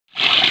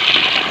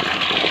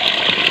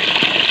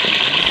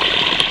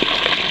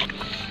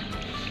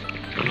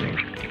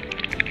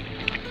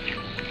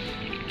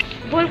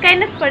कहीं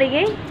नहीं पड़ी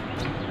गई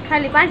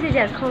खाली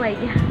 5000 खवाई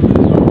गया।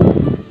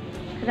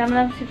 राम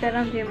राम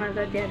सीताराम जय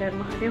माता जय हर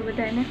महादेव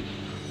बताए ने।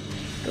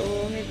 तो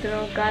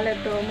मित्रों काले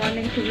तो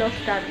मॉर्निंग थी ब्लॉग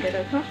स्टार्ट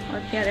कर्यो छो।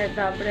 अत्यारे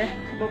तो आपणे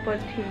बपोर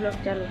थी ब्लॉग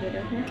चालू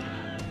कर्यो छे।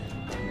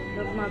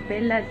 ब्लॉग में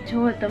पहला जो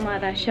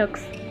तमारा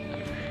शख्स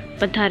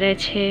पधारे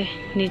छे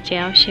नीचे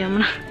आवशे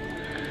हमणा।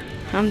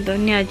 आम तो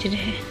न्या ज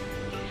रहे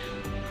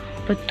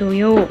बधुं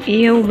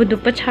એવું બધું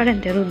પછાડે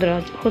ને તે રુદ્ર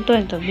હોતો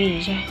ને તો બી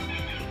જાય।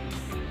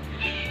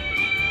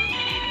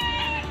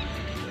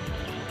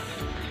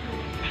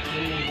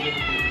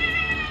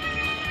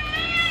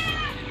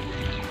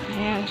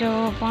 जो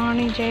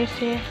पानी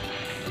जैसे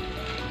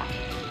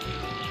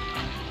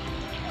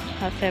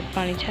हाँ साहब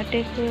पानी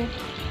छाटे से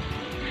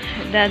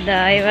दादा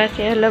आया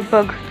से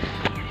लगभग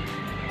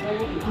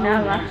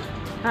नावा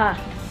हाँ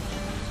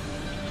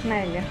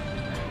नहीं लो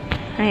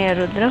अँ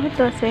रुद्र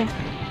तो से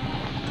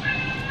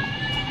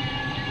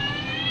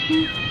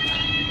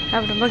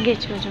आप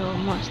बगीचो जो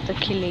मस्त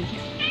खिली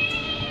गया।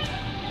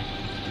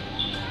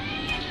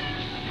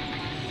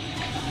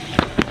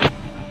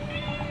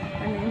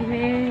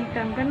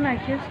 काम कर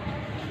नाख्यु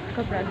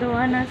कपड़ा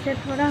धोवाना से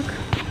थोड़ा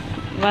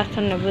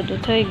वासन ने बधु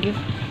थई गयु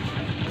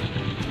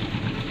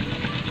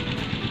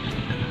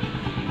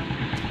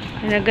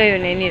અને ગયો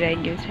ને નિરાઈ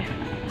ગયું છે।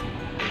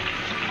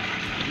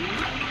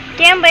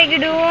 કેમ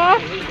બગડ્યું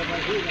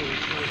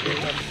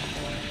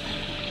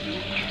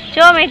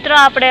જો મિત્રો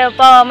આપણે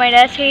પાવા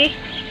માંડ્યા છીએ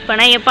પણ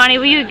અહીંયા પાણી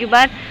વયું ગયું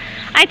બહાર।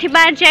 અહીંથી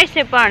બહાર જાય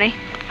છે પાણી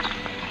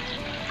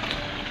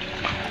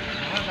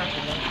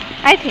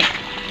અહીંથી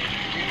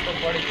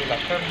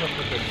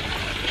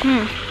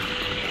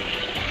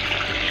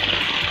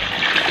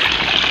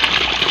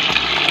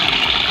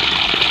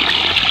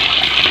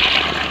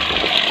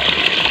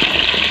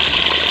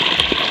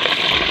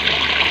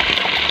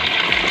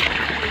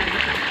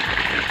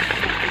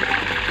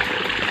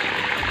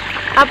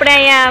આપણે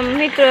અહીંયા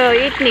મિત્રો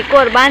ઈટની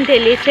કોર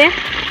બાંધેલી છે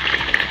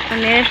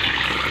અને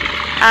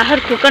આ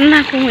હરખું કરી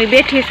નાખું હું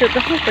બેઠી છું તો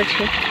શું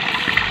પછી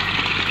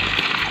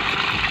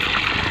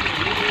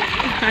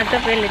હા તો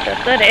પેલી તો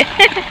તરે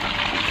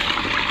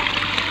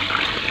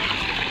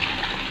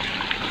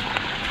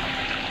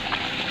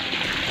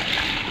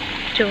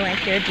જો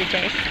અહીંથી હજી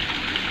જાય।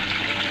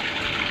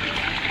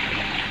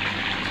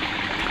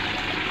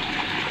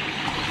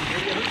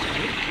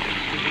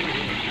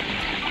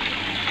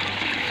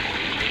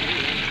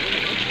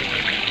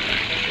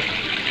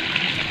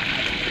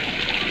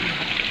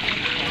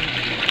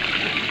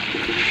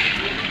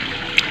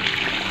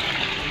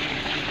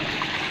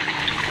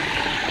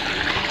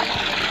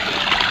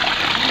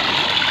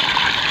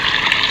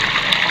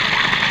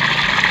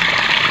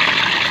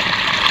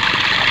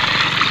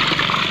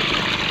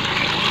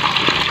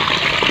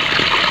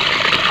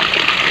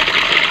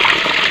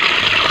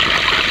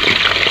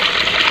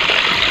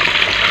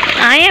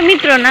 आया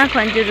मित्रों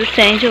नाखवा जरूर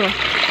से जो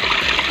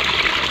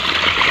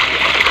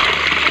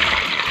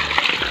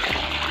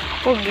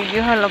पोगी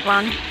गयो हलो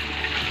पानी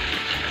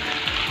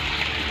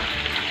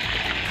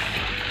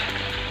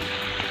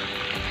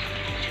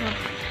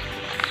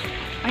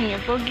अँ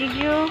पोगी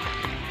गयो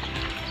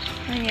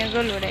अँ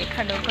गलोड़ा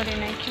खाडो कर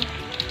नाख्यो।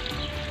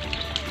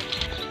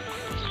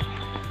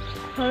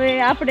 हवे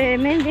आपणे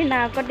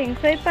मेहंदीना कटिंग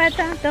सोंप्या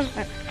था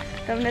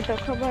तमने तो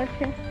खबर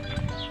है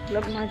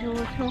ब्लॉग में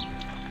जोवो छो।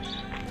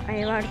 अँ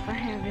वाड़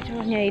पासे आगे जो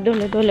अँ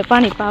डोले डोले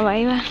पानी पावा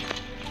आव्या।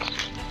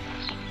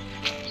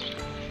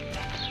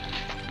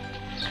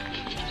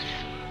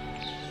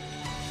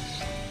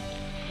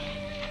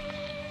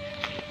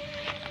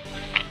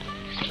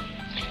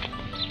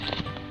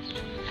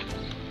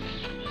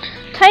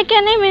 थाई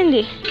क्या नहीं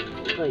मेहंदी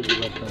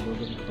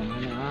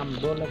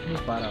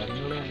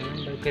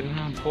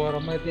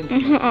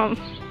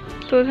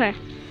तो थाय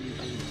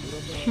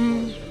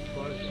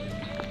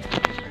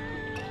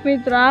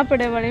मित्रों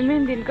आपणे वળી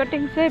मेहंदी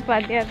कटिंग सोंप्या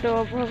त्या तो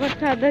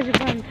वरसाद ज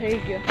बंध थई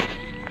गयो।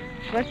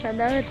 वरसाद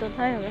आवे तो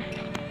थाय हवे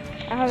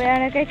हवे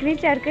आने कंईक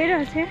विचार कर्यो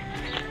छे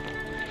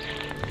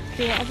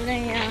के आपणे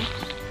अहींया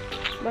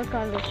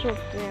बकालो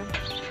सोंपीए।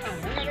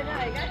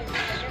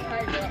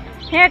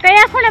 हे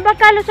कया खूणे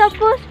बकालो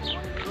सोंपू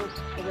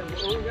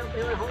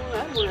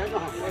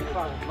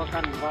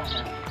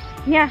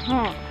या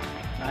हाँ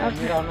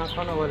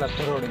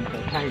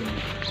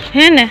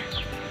है ने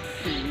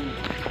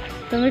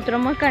तो मित्रों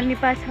मकान नी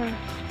पाछळ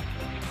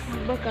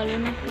बकालो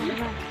नाखવાની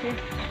વાત છે।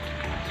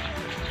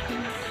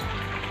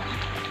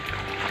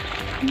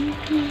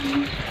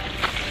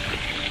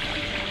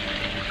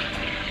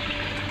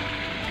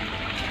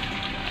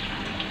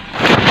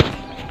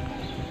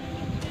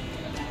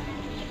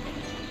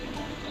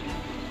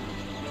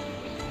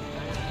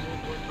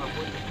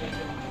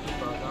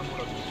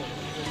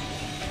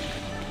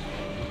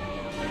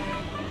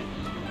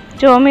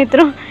 जो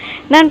मित्रों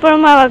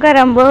नानपणमां आवा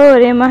घरामां बहू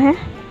रेमा है।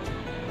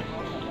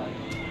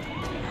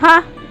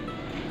 हाँ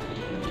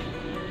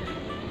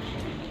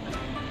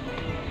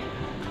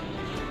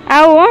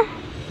आओ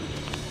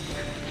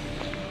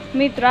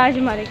मित्र आज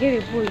मारे केवी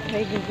भूल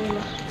थई गई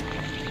बोलो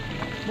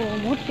बहुत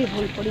मोटी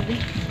भूल पड़ी गई।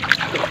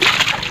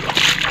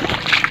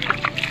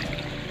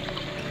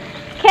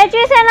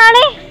 ખેંચવી છે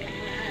નાની?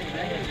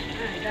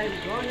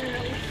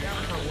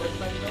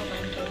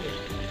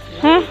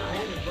 હા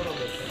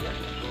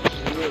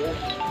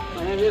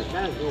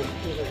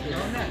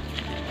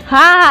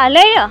હા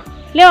લઈ લો,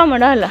 લેવા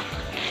માંડો. હાલો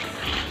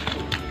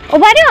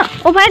ઉભા રહ્યો,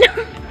 ઉભા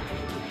રહ્યો.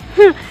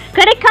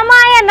 ઘડીક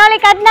ખમા, આયા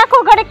નળી કાઢી નાખો.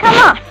 ઘડીક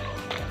ખમા,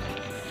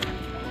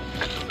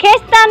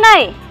 ખેંચતા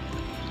નહીં.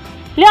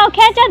 લ્યો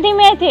ખેંચો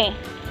ધીમેથી.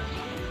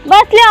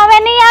 બસ લ્યો, હવે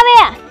નહીં આવે.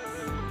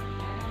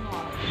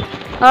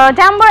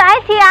 જાંબુ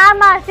અહીંથી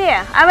આમાં છે,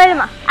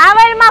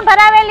 આવેલમાં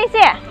ભરાવેલી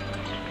છે.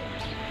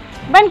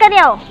 બંધ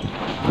કરી આવો.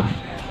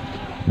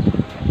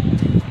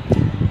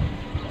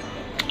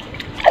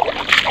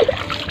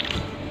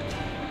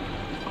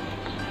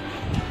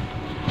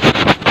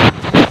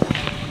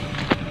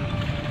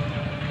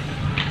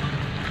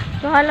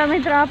 તો હાલો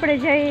મિત્રો, આપણે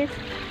જઈએ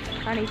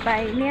પાણી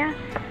પાઈને.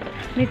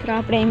 મિત્રો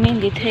આપણે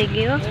મહેંદી થઈ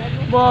ગયો.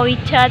 બહુ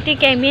ઈચ્છા હતી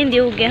કે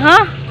મહેંદી ઉગે.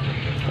 હા,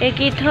 એક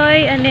ઈ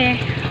થઈ અને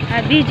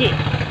આ બીજી,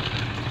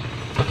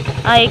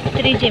 આ એક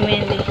ત્રીજી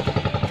મહેંદી.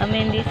 આ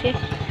મહેંદી છે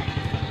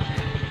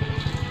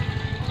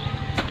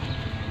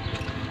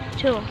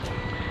જો,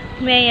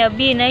 મેં અહીંયા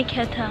બી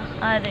નાખ્યા હતા.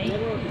 આ રહી.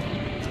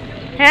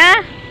 હે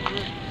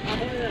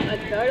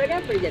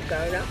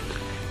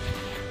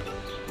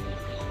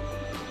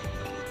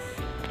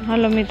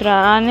હાલો મિત્રો,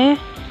 આને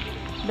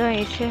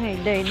દહીં છે,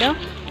 દહીં દો.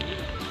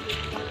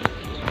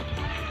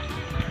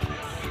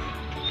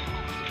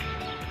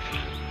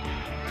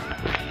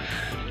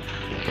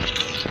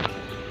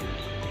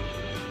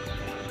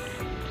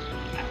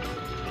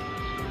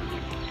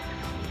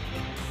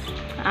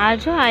 આ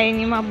જો આ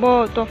એનીમાં બહુ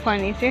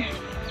તોફાની છે.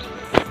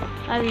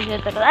 આવી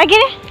જાય તરત.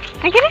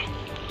 આગળ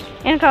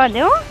એને ખાવા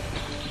દેવો.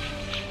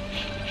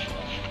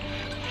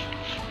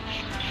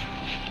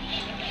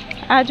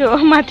 આ જો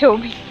માથે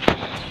ઊભી.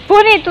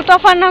 પૂરી તું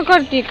તોફાન ન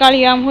કરતી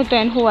કાળી. આમ હું તો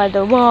એને હોવા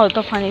દઉં. બહુ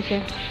તોફાની છે.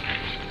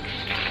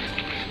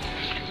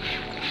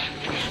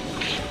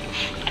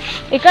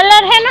 એ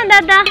કલર હે નો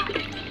દાદા?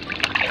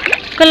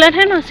 કલર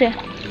હે નો છે?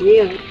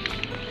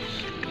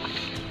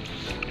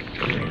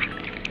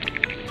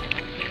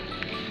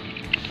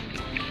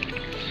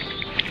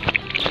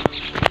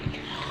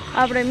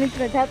 આપણે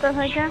મિત્ર જતો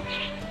હોય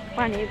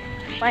પાણી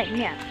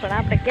પાઈ, પણ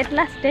આપણે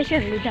કેટલા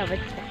સ્ટેશન લીધા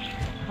વચ્ચે.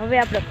 હવે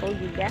આપણે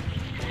પહોંચી ગયા.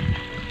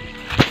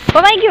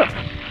 પવાઈ ગયો.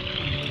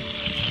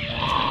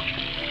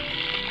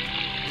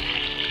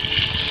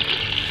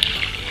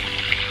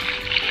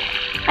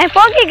 અહીં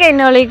પહોંચી ગઈ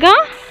નળી.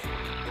 કા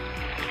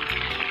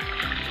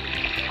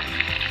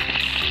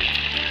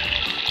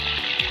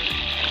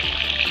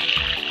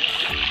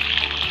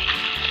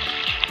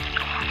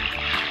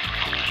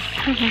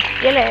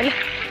એલે એલે.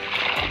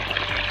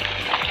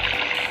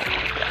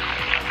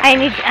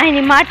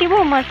 અહીંની માટી બહુ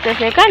મસ્ત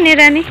છે. કા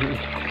નેરાની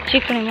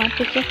ચીકણી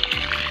માટી છે.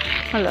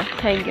 હલો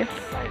થઈ ગયો.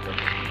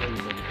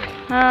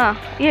 હા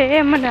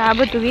એ મને આ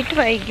બધું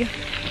વીટવાઈ ગયું.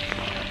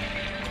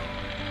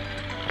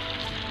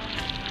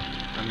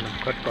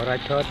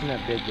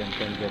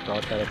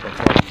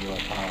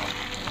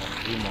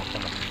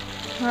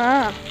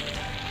 હા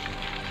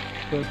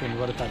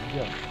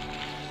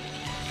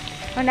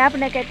અને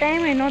આપણે કઈ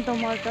ટાઈમ નહોતો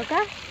મળતો.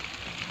 કા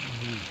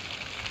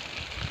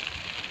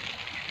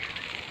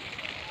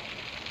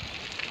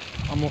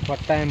અમુક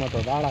ટાઈમ હતો,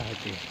 દાડા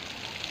હતી.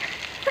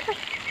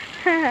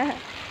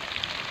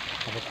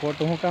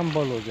 ખોટું હું કામ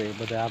બોલવું જોઈએ?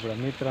 બધા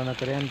આપણા મિત્રોને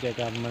તો એમ કે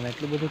મને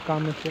એટલું બધું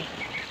કામ છે.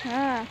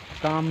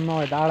 કામ ન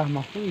હોય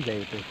દાડામાં સુઈ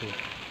જાય તો શું,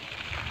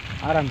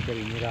 આરામ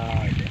કરી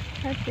નિરાશ.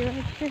 સાચી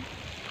વાત છે.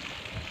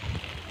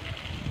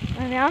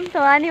 અને આમ તો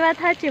આની વાત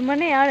સાચી,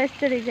 મને આળસ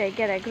ચડી જાય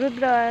ક્યારેક.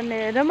 રુદ્ર અને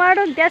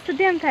રમાડો ને ત્યાં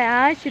સુધી એમ થાય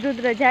હાશ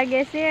રુદ્ર જાગે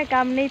છે,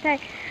 કામ નહીં થાય.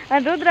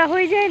 અને રુદ્ર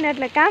હોઈ જાય ને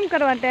એટલે કામ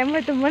કરવાનો ટાઈમ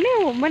હોય તો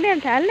મને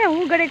એમ થાય હાલ ને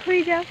હું ઘડીક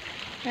હોઈ જાઉં.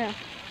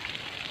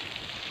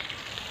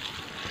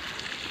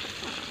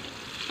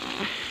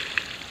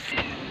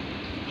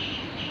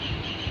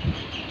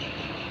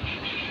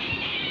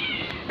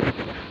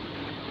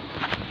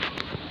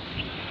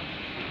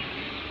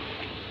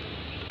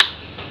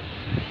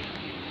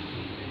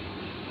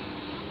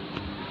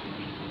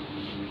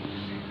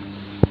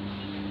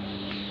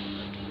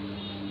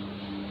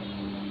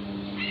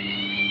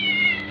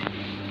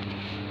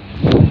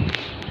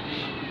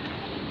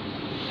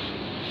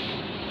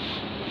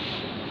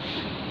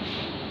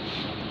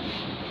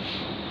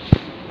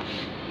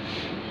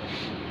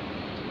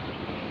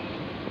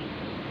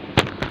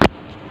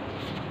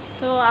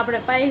 તો આપણે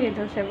પાઈ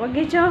લીધો છે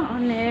બગીચો,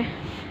 અને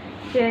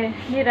જે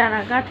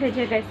નીરાના કાંઠે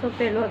જે કાંઈ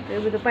સોંપેલું હતું એ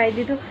બધું પાઈ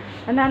દીધું.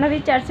 અને આનો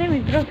વિચાર છે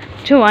મિત્રો,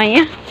 જો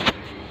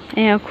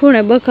અહીંયા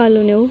ખૂણે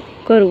બકાલું ને એવું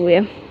કરવું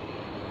એમ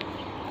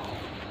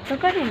તો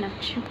કરી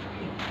નાખશું.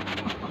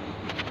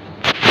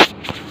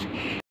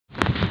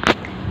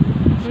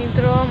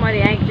 મિત્રો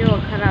મારી આંખ જો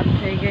ખરાબ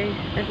થઈ ગઈ.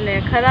 એટલે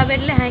ખરાબ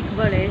એટલે આંખ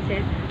બળે છે.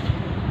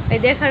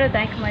 કંઈ દેખાડો તો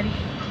આંખ મારી.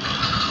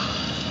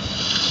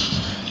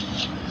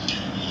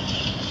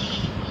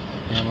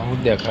 એમાં હું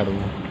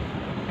દેખાડવું?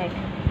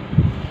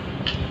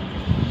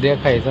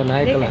 દેખાય છે ને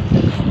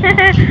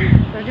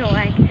તો જો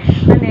આંખ.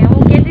 અને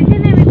હું કહેતી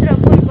હતી ને મિત્રો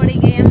ભૂલ પડી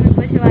ગઈ એમ,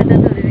 પછી વાત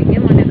હતી કે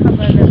મને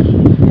ખબર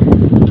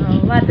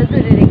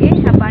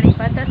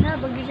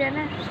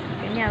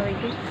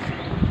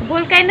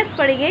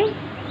પડી ગઈ,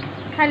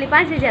 ખાલી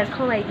 5000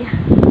 ખોવાઈ ગયા.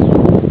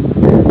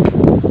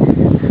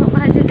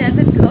 5000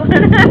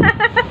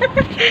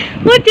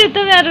 હું થયું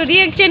તમારું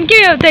રિએક્શન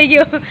કેવું થઈ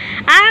ગયું?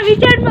 આ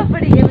વિચારમાં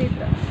પડી ગઈ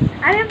મિત્રો.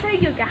 આ એમ થઈ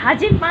ગયું કે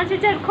હાજી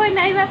 5000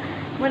 ખોઈને આવ્યા,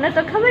 મને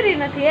તો ખબર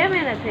નથી. એમ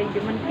એને થઈ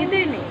ગયું, મને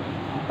કીધું નહીં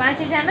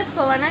 5000 નથી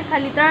ખોવાના,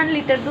 ખાલી 3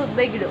 લીટર દૂધ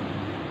બગડ્યું.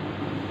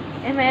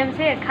 એમાં એમ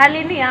છે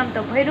ખાલી નહીં, આમ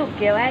તો ભર્યું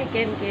કહેવાય,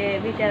 કેમ કે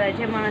બિચારા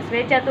જે માણસ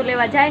વેચાતું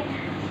લેવા જાય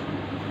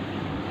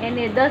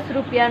એને 10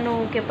 રૂપિયાનું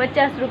કે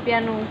 50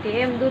 રૂપિયાનું કે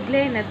એમ દૂધ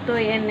લે ને તો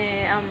એને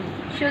આમ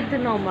શુદ્ધ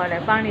ન મળે,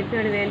 પાણી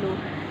ભેળવેલું.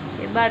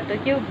 એ બહાર તો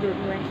કેવું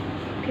દૂધ હોય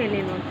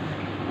થેલીનું.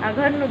 આ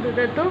ઘરનું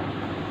દૂધ હતું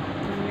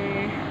અને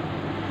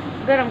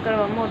ગરમ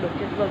કરવા મોડું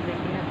છે, બગડી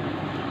ગયા.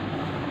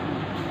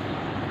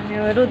 અને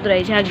હવે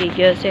રુદ્રાય જાગી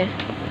ગયો છે.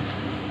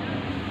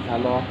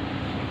 હાલો,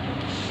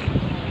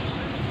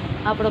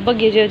 આપણો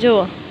બગીચો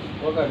જુઓ.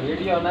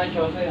 વિડિયો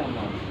નાખ્યો છે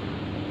આમાં.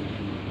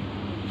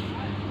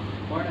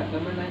 કોણે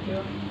તમે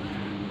નાખ્યો?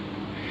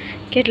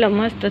 કેટલો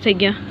મસ્ત થઈ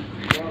ગયો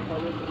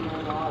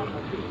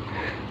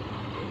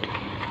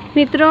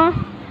મિત્રો.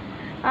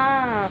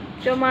 આ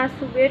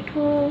ચોમાસું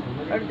બેઠું,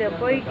 અડધે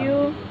પડી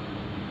ગયું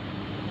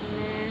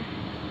અને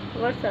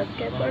વરસાદ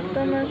ક્યાંય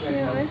પડતો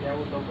નથી.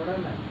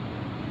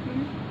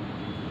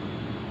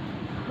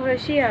 હવે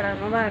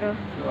શિયાળાનો વારો.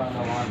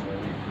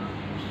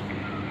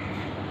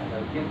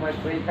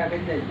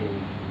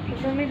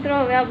 તો મિત્રો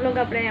હવે આ બ્લોગ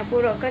આપણે અહીંયા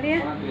પૂરો કરીએ.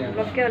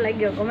 બ્લોગ કેવો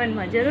લાગ્યો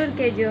કોમેન્ટમાં જરૂર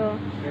કહેજો.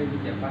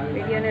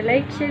 વિડીયોને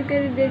લાઈક શેર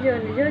કરી દેજો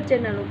અને જો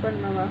ચેનલ ઉપર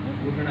નવા હો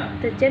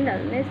તો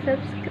ચેનલને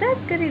સબસ્ક્રાઈબ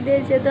કરી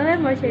દેજો. તો હવે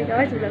મળશે એક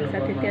આવા જ બ્લોગ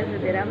સાથે. ત્યાં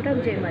સુધી રામ રામ,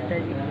 જય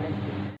માતાજી.